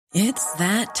It's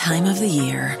that time of the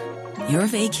year. Your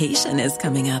vacation is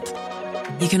coming up.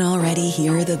 You can already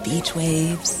hear the beach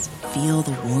waves, feel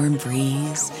the warm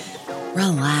breeze,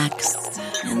 relax,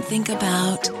 and think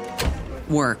about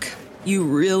work. You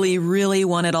really, really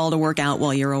want it all to work out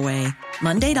while you're away.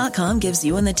 Monday.com gives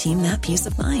you and the team that peace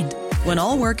of mind. When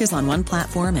all work is on one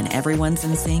platform and everyone's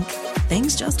in sync,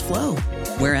 things just flow.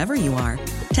 Wherever you are,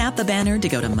 tap the banner to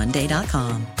go to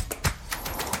Monday.com.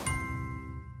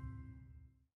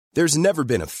 There's never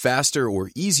been a faster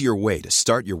or easier way to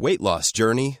start your weight loss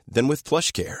journey than with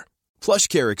PlushCare.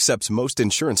 PlushCare accepts most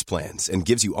insurance plans and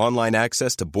gives you online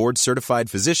access to board-certified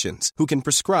physicians who can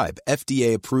prescribe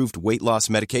FDA-approved weight loss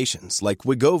medications like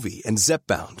Wegovy and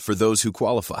Zepbound for those who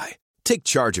qualify. Take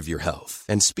charge of your health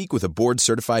and speak with a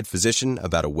board-certified physician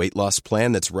about a weight loss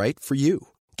plan that's right for you.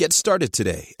 Get started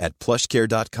today at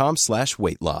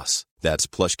plushcare.com/weight loss. That's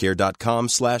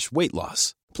plushcare.com/weight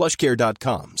loss.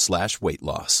 plushcare.com/weight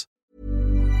loss.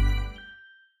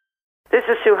 This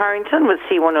is Sue Harrington with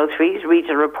C103's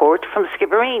Regional Report from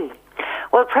Skibbereen.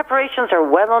 Well, preparations are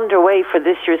well underway for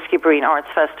this year's Skibbereen Arts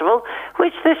Festival,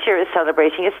 which this year is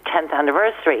celebrating its 10th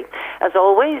anniversary. As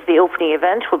always, the opening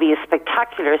event will be a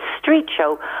spectacular street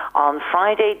show on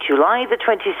Friday, July the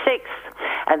 26th.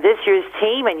 And this year's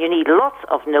theme, and you need lots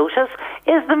of notice,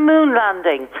 is the moon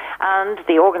landing. And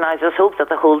the organisers hope that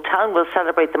the whole town will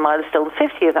celebrate the milestone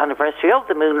 50th anniversary of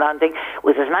the moon landing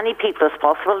with as many people as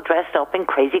possible dressed up in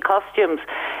crazy costumes.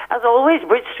 As always,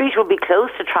 Bridge Street will be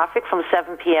closed to traffic from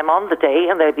 7 p.m. on the day,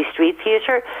 and there'll be street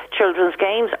theatre, children's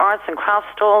games, arts and crafts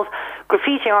stalls,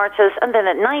 graffiti artists, and then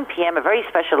at 9 p.m. a very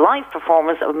special live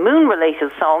performance of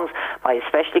moon-related songs by a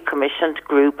specially commissioned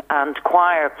group and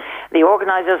choir. The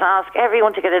organisers ask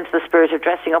everyone to get into the spirit of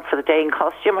dressing up for the day in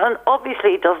costume, and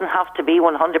obviously it doesn't have to be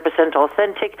 100%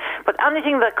 authentic, but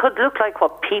anything that could look like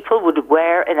what people would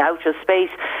wear in outer space.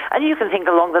 And you can think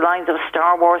along the lines of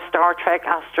Star Wars, Star Trek,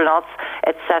 astronauts,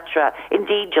 etc.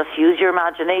 Indeed, just use your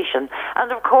imagination.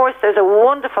 And of course, there's a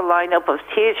wonderful lineup of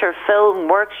theatre, film,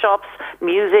 workshops,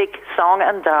 music, song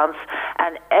and dance,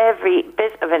 and every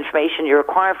bit of information you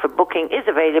require for booking is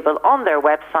available on their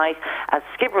website at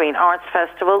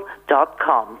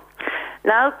skibbereenartsfestival.com.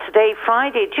 Now, today,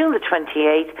 Friday, June the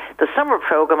 28th, the summer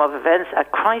programme of events at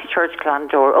Christchurch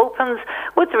Glandore opens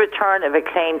with the return of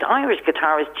acclaimed Irish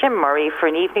guitarist Jim Murray for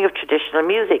an evening of traditional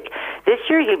music. This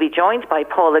year, he'll be joined by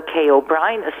Paula K.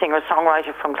 O'Brien, a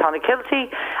singer-songwriter from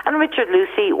Clonakilty, and Richard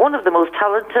Lucy, one of the most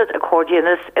talented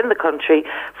accordionists in the country,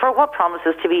 for what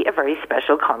promises to be a very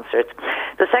special concert.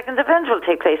 The second event will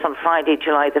take place on Friday,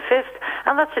 July the 5th,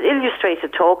 and that's an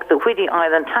illustrated talk, The Whiddy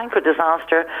Island Tanker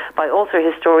Disaster, by author,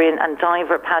 historian and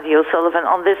diver Paddy O'Sullivan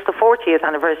on this, the 40th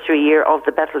anniversary year of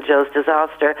the Betelgeuse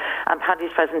disaster, and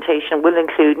Paddy's presentation will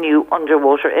include new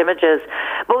underwater images.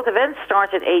 Both events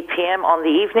start at 8 p.m. on the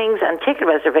evenings, and ticket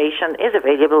reservation is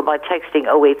available by texting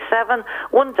 087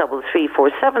 133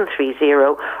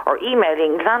 4730 or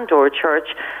emailing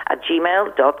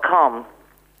glandorechurch@gmail.com.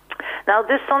 Now,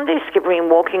 this Sunday, Skibbereen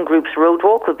Walking Group's Road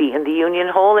Walk will be in the Union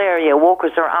Hall area.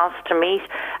 Walkers are asked to meet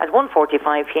at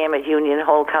 1:45 p.m. at Union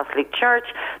Hall Catholic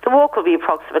Church. The walk will be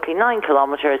approximately 9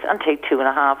 kilometres and take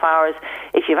 2.5 hours.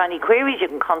 If you have any queries, you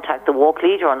can contact the walk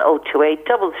leader on 028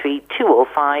 33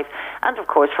 205. And, of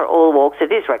course, for all walks,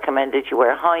 it is recommended you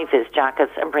wear high-vis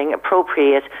jackets and bring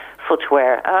appropriate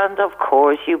footwear. And, of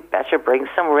course, you better bring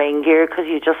some rain gear because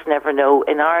you just never know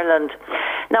in Ireland.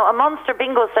 Now, a monster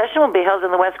bingo session will be held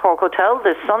in the West Cork Hotel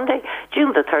this Sunday,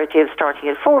 June the 30th, starting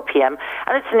at 4 p.m.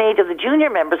 And it's in aid of the junior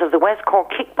members of the West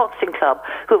Cork Kickboxing Club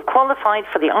who have qualified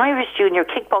for the Irish Junior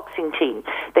Kickboxing team.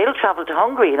 They'll travel to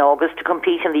Hungary in August to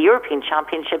compete in the European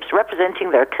Championships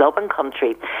representing their club and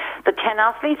country. The 10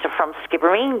 athletes are from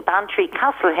Skibbereen, Bantry,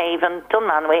 Castlehaven,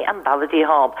 Dunmanway and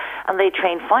Ballydehob, and they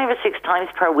train 5 or 6 times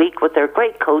per week with their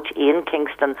great coach Ian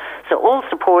Kingston. So all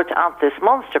support at this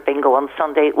monster bingo on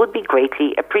Sunday would be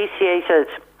greatly appreciated.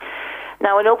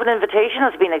 Now, an open invitation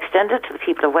has been extended to the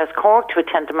people of West Cork to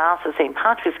attend the Mass at St.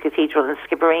 Patrick's Cathedral in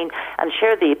Skibbereen and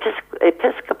share the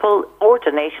Episcopal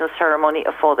ordination ceremony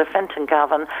of Father Fenton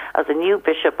Gavin as the new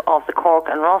Bishop of the Cork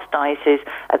and Ross Diocese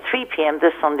at 3 p.m.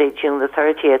 this Sunday, June the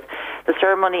 30th. The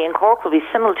ceremony in Cork will be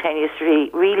simultaneously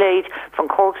relayed from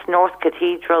Cork's North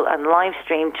Cathedral and live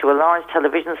streamed to a large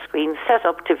television screen set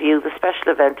up to view the special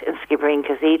event in Skibbereen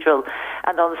Cathedral.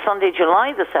 And on Sunday,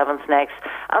 July the 7th next,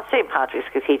 at St. Patrick's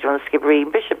Cathedral in Skibbereen,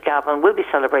 Bishop Gavin will be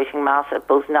celebrating Mass at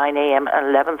both 9 a.m.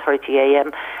 and 11:30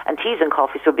 a.m. and teas and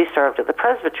coffees will be served at the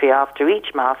presbytery after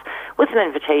each Mass with an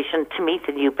invitation to meet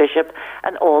the new Bishop,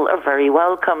 and all are very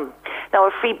welcome. Now,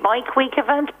 a free Bike Week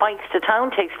event, Bikes to Town,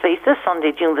 takes place this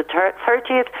Sunday, June the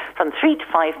 30th, from 3 to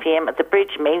 5 p.m. at the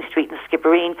Bridge, Main Street in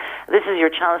Skibbereen. This is your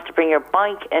chance to bring your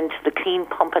bike into the clean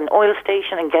pump and oil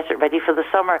station and get it ready for the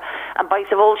summer. And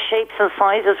bikes of all shapes and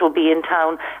sizes will be in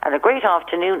town, and a great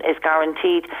afternoon is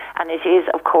guaranteed, and it is,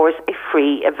 of course, a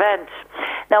free event.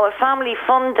 Now, a family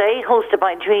fun day hosted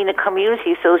by Drina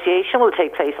Community Association will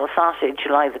take place on Saturday,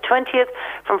 July the 20th,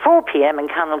 from 4 p.m. in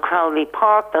Cannon Crowley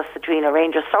Park. That's the Drina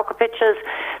Rangers soccer pitches.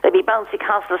 There'll be bouncy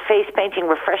castle, face painting,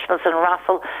 refreshments and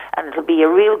raffle, and it'll be a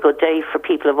real good day for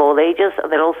people of all ages. And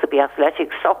there'll also be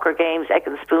athletics, soccer games, egg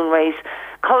and spoon race,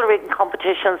 colouring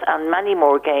competitions and many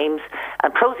more games.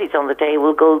 And proceeds on the day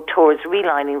will go towards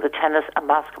relining the tennis and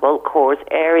basketball court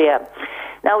area.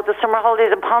 Now, with the summer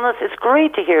holidays upon us, it's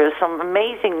great to hear some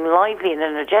amazing, lively and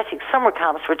energetic summer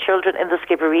camps for children in the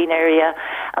Skibbereen area.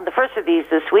 And the first of these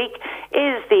this week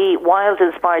is the Wild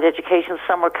Inspired Education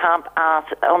Summer Camp at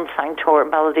Unsanctor in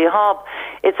Ballydehob.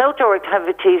 It's outdoor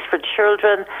activities for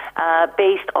children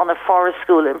based on a Forest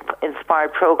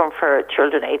School-inspired programme for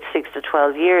children aged 6 to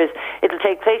 12 years. It'll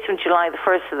take place from July the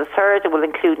 1st to the 3rd. It will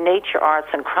include nature, arts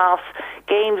and crafts,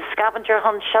 games, scavenger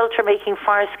hunt, shelter making,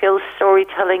 fire skills,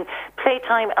 storytelling,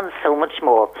 playtime and so much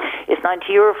more. It's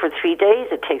 €90 for 3 days.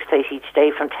 It takes place each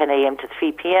day from 10 a.m. to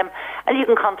 3 p.m. and you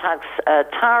can contact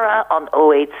Tara on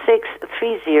 086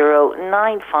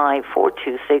 3095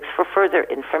 426 for further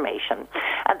information.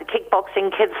 And the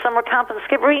Kickboxing Kids Summer Camp in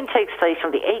Skibbereen takes place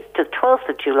from the 8th to 12th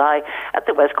of July at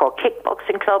the West Cork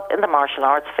Kickboxing Club in the Martial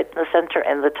Arts Fitness Centre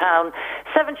in the town.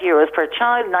 €70 per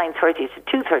child, 9:30 to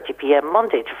 2:30 p.m.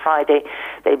 Monday to Friday.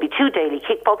 There'll be 2 daily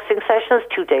kickboxing sessions,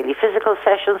 2 daily physical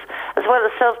sessions, as well as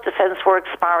self-defense work,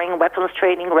 sparring, weapons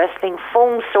training, wrestling,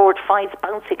 foam sword fights,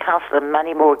 bouncy castle and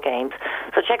many more games.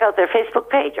 So check out their Facebook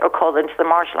page or call into the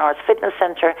Martial Arts Fitness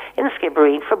Centre in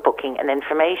Skibbereen for booking and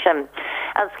information.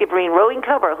 And Skibbereen Rowing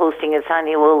Club are hosting its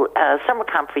annual summer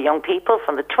camp for young people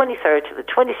from the 23rd to the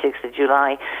 26th of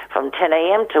July from 10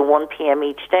 a.m. to 1 p.m.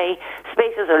 each day.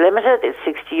 Spaces are limited. It's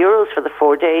 €60 for the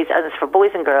 4 days and it's for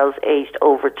boys and girls aged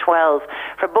over 12.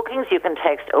 For bookings you can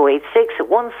text 086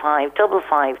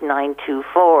 1555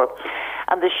 924.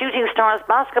 And the Shooting Stars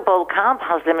Basketball Camp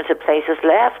has limited places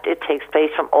left. It takes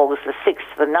place from August the 6th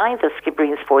to the 9th at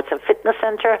Skibbereen Sports and Fitness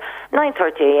Centre,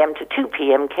 9:30 a.m. to 2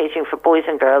 p.m, catering for boys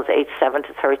and girls aged 7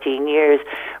 to 13 years.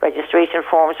 Registration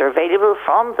forms are available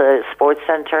from the Sports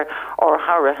Centre or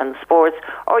Harahan Sports,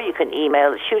 or you can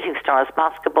email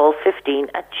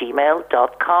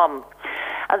shootingstarsbasketball15@gmail.com.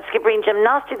 And Skibbereen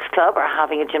Gymnastics Club are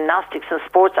having a gymnastics and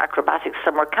sports acrobatics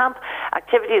summer camp.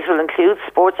 Activities will include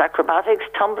sports acrobatics,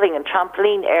 tumbling and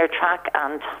trampoline, air track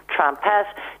and trampette,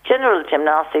 general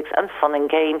gymnastics and fun and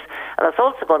games. And that's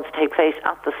also going to take place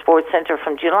at the Sports Centre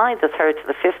from July the 3rd to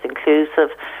the 5th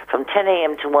inclusive from 10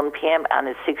 a.m. to 1 p.m. and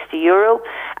it's €60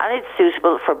 and it's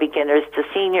suitable for beginners to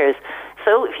seniors.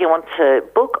 So if you want to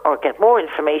book or get more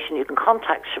information, you can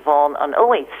contact Siobhan on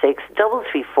 086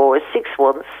 334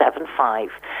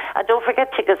 6175. And don't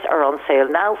forget, tickets are on sale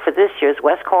now for this year's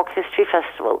West Cork History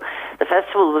Festival. The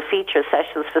festival will feature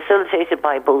sessions facilitated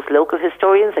by both local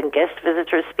historians and guest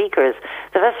visitor speakers.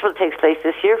 The festival takes place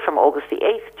this year from August the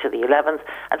 8th to the 11th.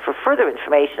 And for further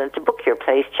information and to book your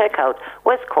place, check out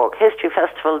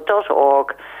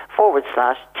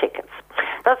westcorkhistoryfestival.org/tickets.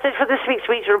 That's it for this week's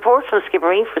regional report from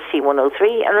Skibbereen for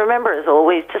C103. And remember, as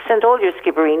always, to send all your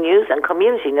Skibbereen news and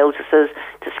community notices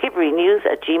to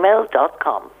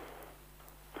skibbereennews@gmail.com.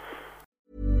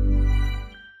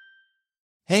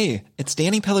 Hey, it's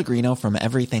Danny Pellegrino from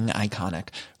Everything Iconic.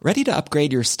 Ready to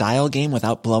upgrade your style game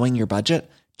without blowing your budget?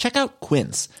 Check out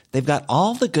Quince. They've got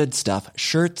all the good stuff,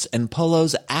 shirts and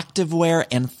polos, activewear,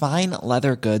 and fine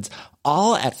leather goods,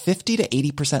 all at 50 to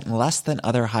 80% less than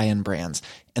other high-end brands.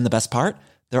 And the best part?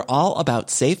 They're all about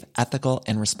safe, ethical,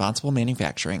 and responsible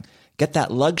manufacturing. Get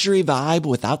that luxury vibe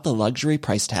without the luxury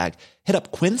price tag. Hit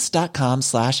up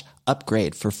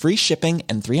quince.com/upgrade for free shipping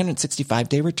and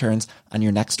 365-day returns on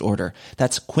your next order.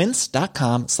 That's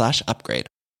quince.com/upgrade.